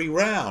thought every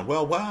round,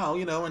 well, wow,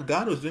 you know,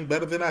 Ngannou's doing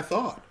better than I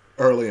thought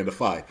early in the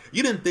fight.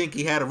 You didn't think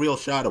he had a real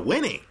shot of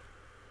winning.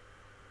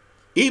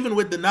 Even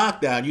with the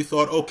knockdown, you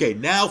thought, okay,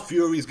 now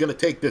Fury's going to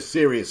take this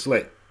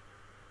seriously.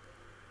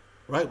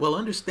 Right? Well,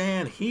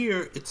 understand,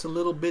 here it's a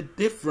little bit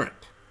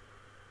different.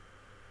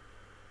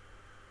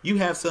 You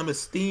have some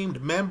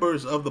esteemed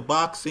members of the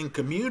boxing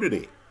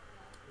community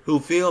who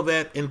feel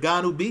that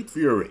Ngannou beat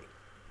Fury.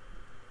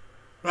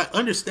 Right?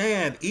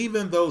 Understand,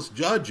 even those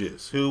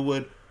judges who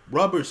would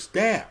rubber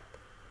stamp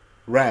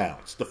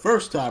rounds the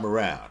first time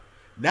around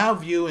now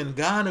view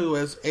Ngannou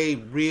as a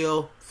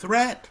real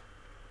threat.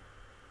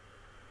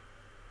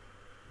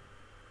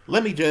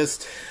 Let me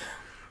just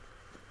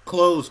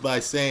close by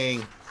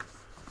saying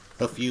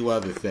a few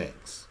other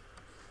things.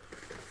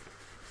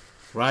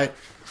 Right?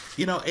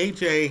 You know,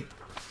 AJ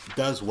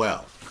does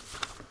well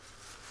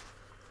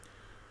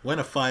when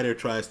a fighter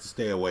tries to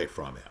stay away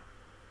from him.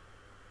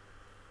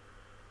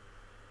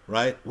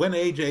 Right? When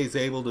AJ's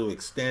able to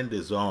extend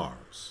his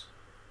arms.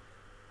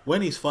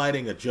 When he's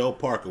fighting a Joe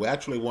Parker who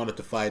actually wanted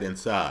to fight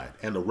inside,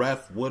 and the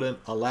ref wouldn't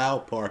allow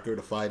Parker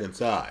to fight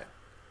inside.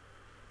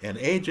 And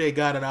AJ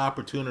got an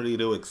opportunity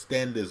to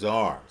extend his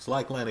arms,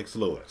 like Lennox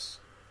Lewis.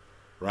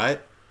 Right?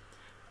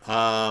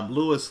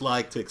 Lewis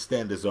liked to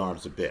extend his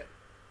arms a bit.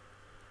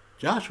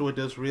 Joshua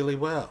does really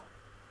well.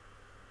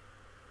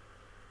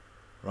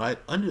 Right?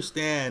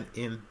 Understand,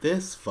 in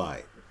this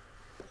fight,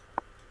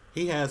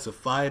 he has a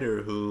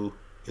fighter who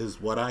is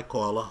what I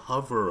call a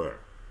hoverer.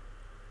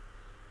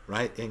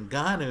 Right?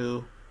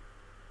 Ngannou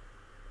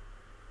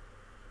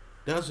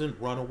doesn't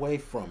run away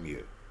from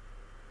you.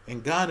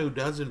 Ngannou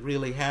doesn't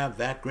really have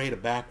that great a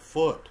back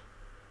foot.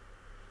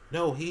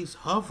 No, he's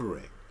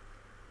hovering.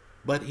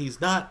 But he's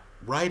not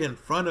right in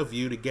front of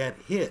you to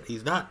get hit.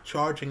 He's not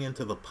charging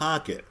into the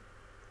pocket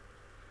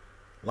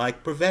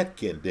like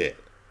Povetkin did.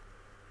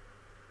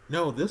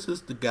 No, this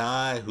is the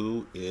guy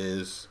who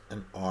is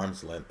an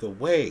arm's length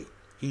away.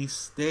 He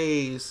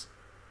stays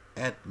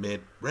at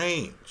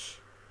mid-range.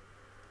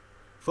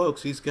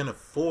 Folks, he's going to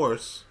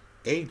force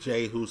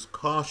AJ, who's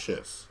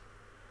cautious,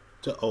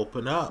 to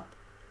open up.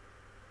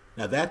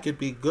 Now, that could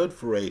be good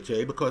for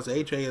AJ because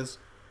AJ is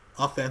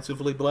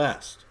offensively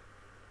blessed.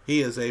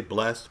 He is a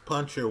blessed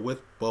puncher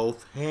with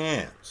both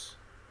hands.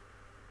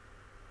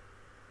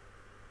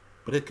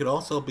 But it could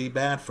also be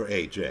bad for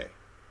AJ,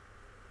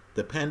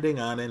 depending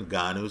on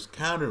Ngannou's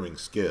countering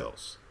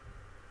skills.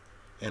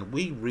 And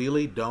we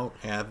really don't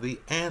have the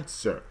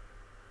answer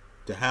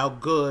to how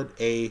good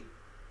a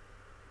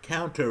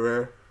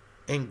counterer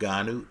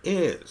Ngannou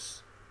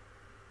is.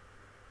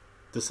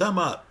 To sum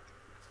up,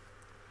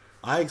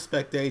 I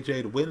expect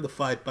AJ to win the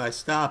fight by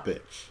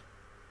stoppage.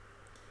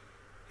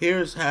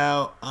 Here's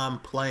how I'm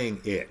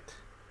playing it.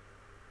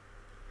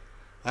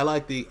 I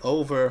like the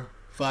over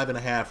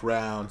 5.5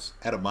 rounds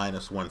at a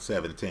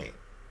 -117.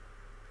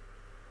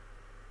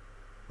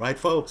 Right,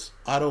 folks?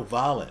 Otto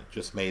Wallin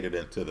just made it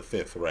into the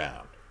 5th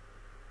round.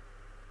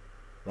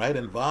 Right?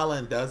 And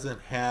Wallin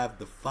doesn't have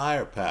the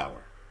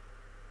firepower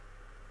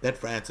that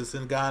Francis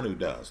Ngannou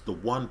does, the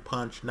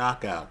one-punch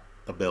knockout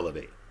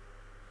ability.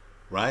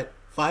 Right?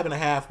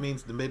 5.5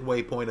 means the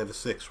midway point of the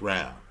 6th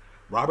round.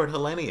 Robert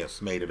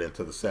Helenius made it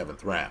into the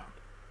 7th round.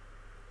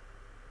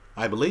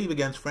 I believe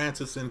against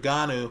Francis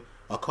Ngannou,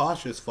 a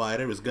cautious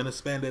fighter is going to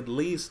spend at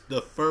least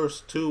the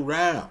first 2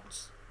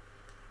 rounds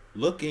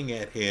looking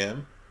at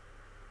him,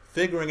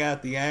 figuring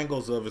out the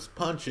angles of his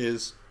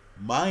punches,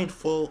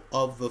 mindful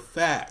of the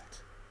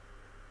fact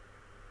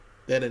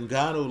that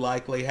Ngannou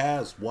likely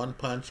has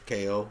one-punch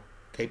KO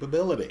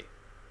capability.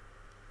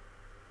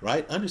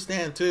 Right?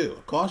 Understand, too,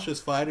 a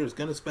cautious fighter is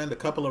going to spend a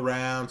couple of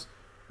rounds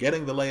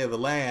getting the lay of the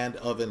land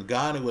of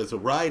Ngannou as a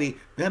righty.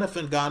 Then if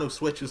Ngannou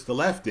switches to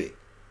lefty,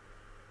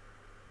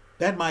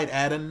 That might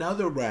add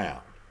another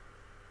round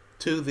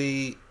to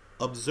the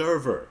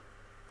observer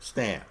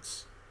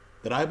stance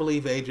that I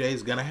believe AJ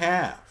is going to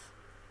have.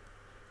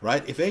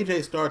 Right? If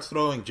AJ starts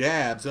throwing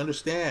jabs,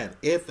 understand,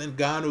 if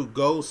Ngannou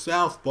goes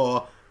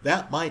southpaw,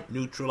 that might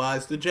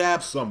neutralize the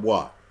jab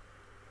somewhat.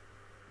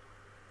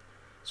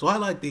 So I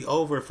like the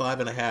over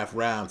 5.5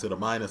 rounds at a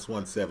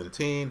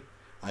 -117.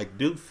 I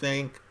do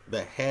think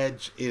the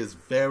hedge is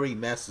very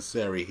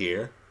necessary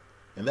here,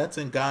 and that's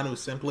Ngannou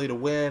simply to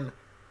win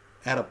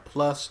at a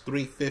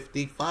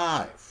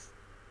 +355.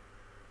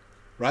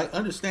 Right?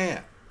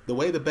 Understand the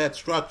way the bet's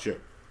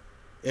structured.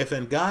 If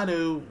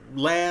Ngannou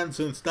lands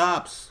and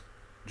stops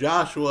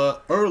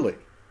Joshua early,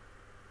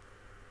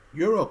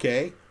 you're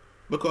okay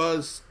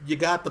because you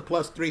got the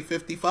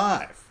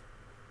 +355.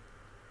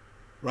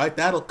 Right?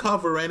 That'll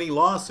cover any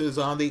losses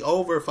on the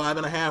over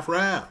 5.5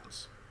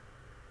 rounds.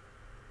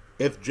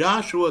 If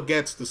Joshua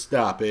gets the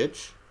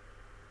stoppage,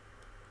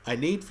 I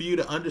need for you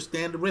to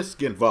understand the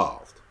risk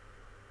involved.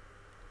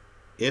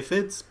 If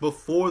it's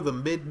before the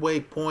midway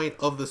point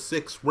of the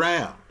 6th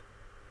round,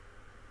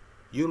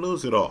 you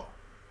lose it all.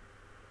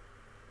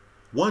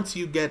 Once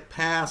you get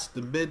past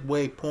the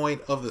midway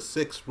point of the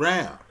 6th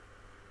round,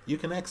 you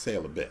can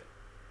exhale a bit.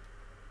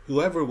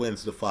 Whoever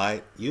wins the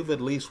fight, you've at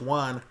least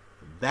won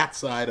that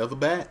side of the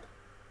bet.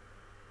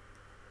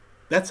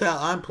 That's how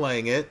I'm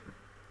playing it.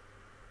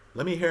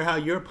 Let me hear how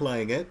you're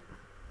playing it.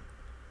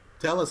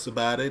 Tell us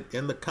about it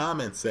in the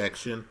comment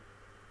section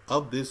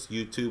of this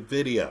YouTube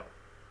video.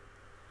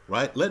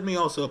 Right? Let me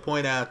also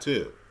point out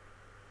too,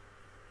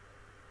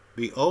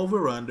 the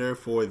over-under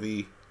for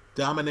the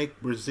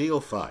Dominic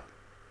Breazeale fight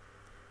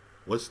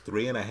was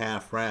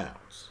 3.5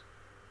 rounds.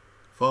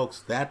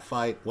 Folks, that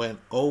fight went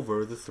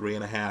over the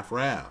 3.5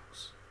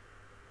 rounds.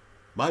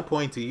 My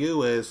point to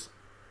you is,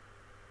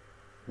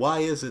 why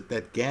is it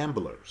that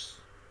gamblers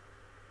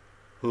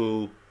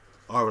who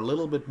are a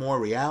little bit more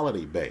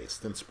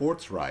reality-based than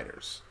sports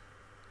writers,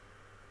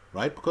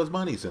 right, because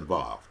money's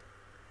involved,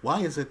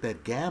 why is it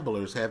that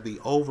gamblers have the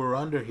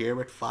over-under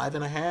here at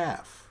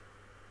 5.5?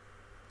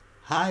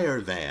 Higher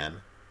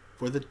than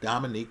for the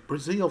Dominic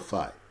Breazeale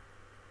fight.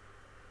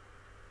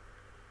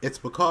 It's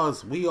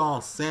because we all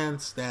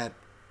sense that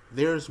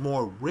there's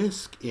more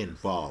risk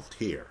involved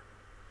here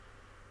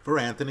for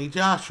Anthony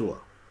Joshua.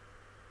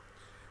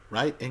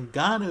 Right?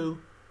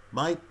 Ngannou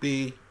might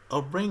be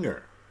a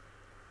ringer.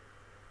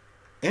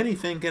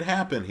 Anything could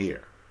happen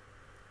here.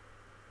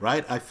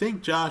 Right? I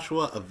think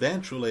Joshua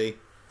eventually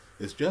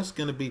is just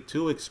going to be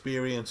too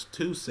experienced,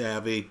 too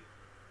savvy,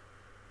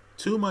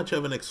 too much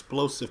of an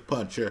explosive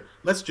puncher.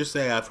 Let's just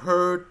say I've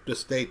heard the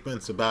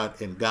statements about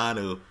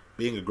Ngannou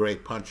being a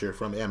great puncher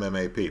from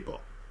MMA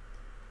people.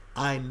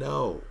 I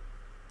know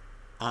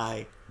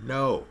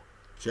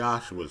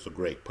Joshua's a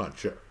great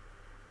puncher.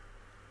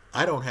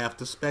 I don't have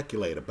to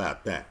speculate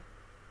about that.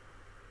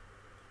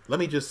 Let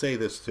me just say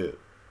this too.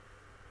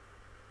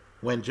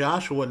 When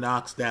Joshua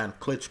knocks down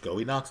Klitschko,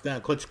 he knocks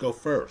down Klitschko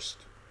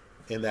first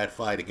in that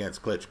fight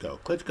against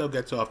Klitschko. Klitschko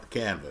gets off the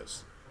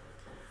canvas.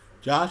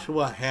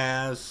 Joshua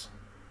has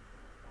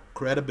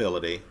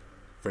credibility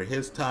for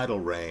his title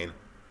reign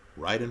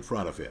right in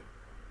front of him.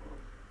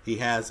 He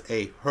has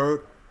a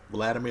hurt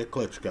Vladimir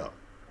Klitschko.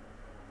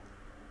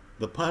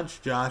 The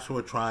punch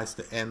Joshua tries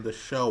to end the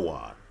show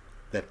on,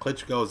 that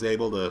Klitschko is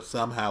able to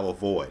somehow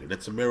avoid, and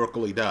it's a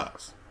miracle he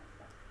does,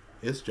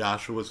 is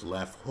Joshua's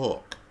left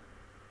hook.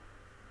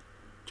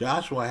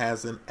 Joshua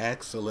has an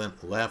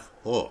excellent left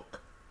hook.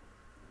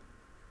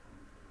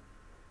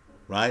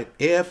 Right?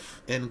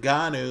 If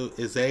Ngannou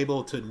is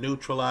able to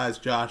neutralize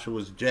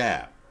Joshua's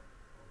jab,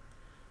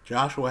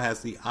 Joshua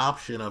has the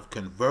option of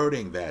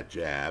converting that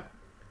jab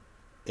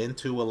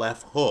into a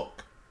left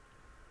hook.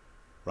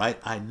 Right?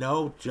 I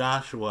know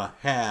Joshua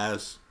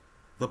has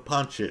the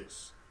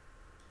punches.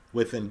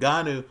 With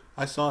Ngannou,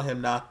 I saw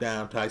him knock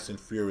down Tyson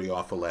Fury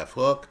off a left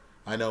hook.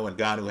 I know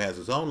Ngannou has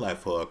his own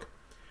left hook,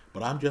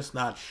 but I'm just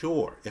not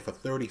sure if a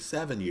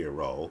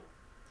 37-year-old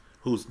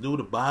who's new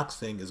to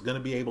boxing is going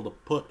to be able to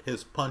put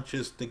his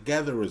punches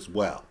together as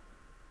well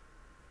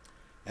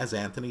as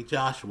Anthony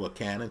Joshua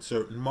can in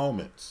certain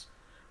moments.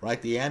 Right?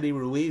 The Andy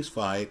Ruiz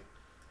fight,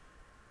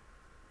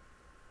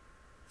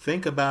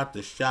 think about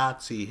the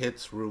shots he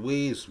hits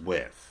Ruiz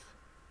with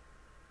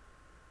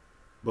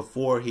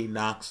before he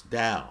knocks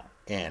down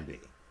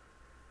Andy.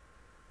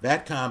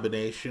 That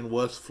combination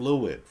was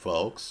fluid,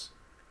 folks.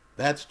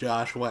 That's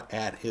Joshua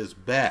at his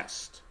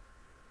best.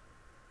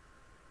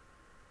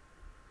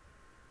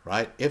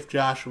 Right? If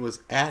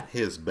Joshua's at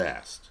his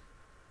best,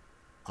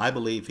 I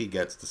believe he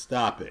gets the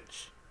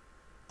stoppage.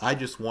 I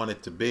just want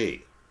it to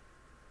be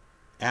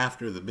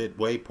after the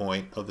midway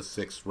point of the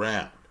 6th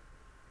round.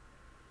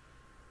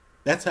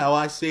 That's how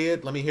I see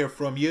it. Let me hear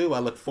from you. I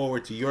look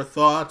forward to your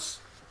thoughts.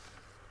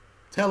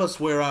 Tell us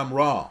where I'm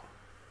wrong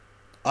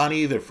on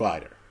either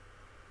fighter.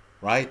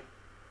 Right?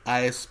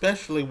 I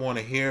especially want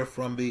to hear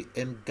from the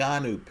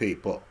Ngannou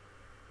people.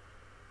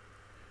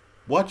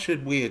 What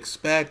should we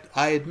expect?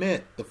 I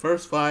admit, the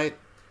first fight,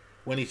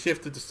 when he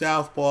shifted to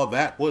southpaw,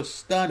 that was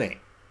stunning.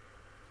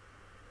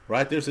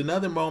 right? There's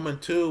another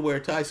moment, too, where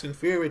Tyson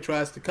Fury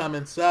tries to come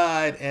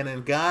inside, and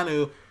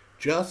Ngannou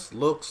just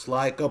looks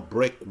like a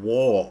brick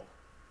wall,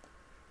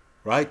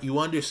 right? You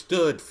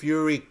understood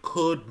Fury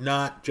could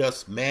not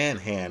just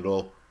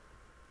manhandle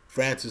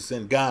Francis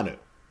Ngannou,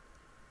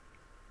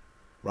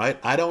 right?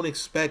 I don't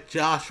expect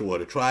Joshua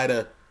to try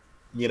to,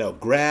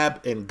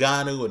 grab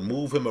Ngannou and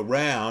move him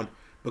around,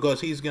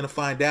 because he's going to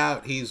find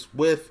out he's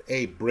with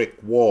a brick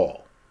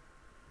wall,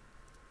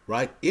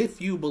 right?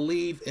 If you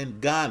believe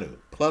Ngannou,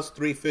 plus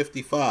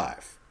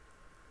 355,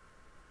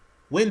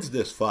 wins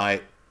this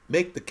fight,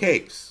 make the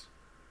case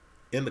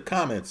in the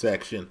comment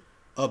section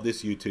of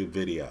this YouTube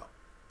video.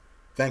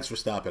 Thanks for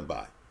stopping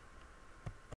by.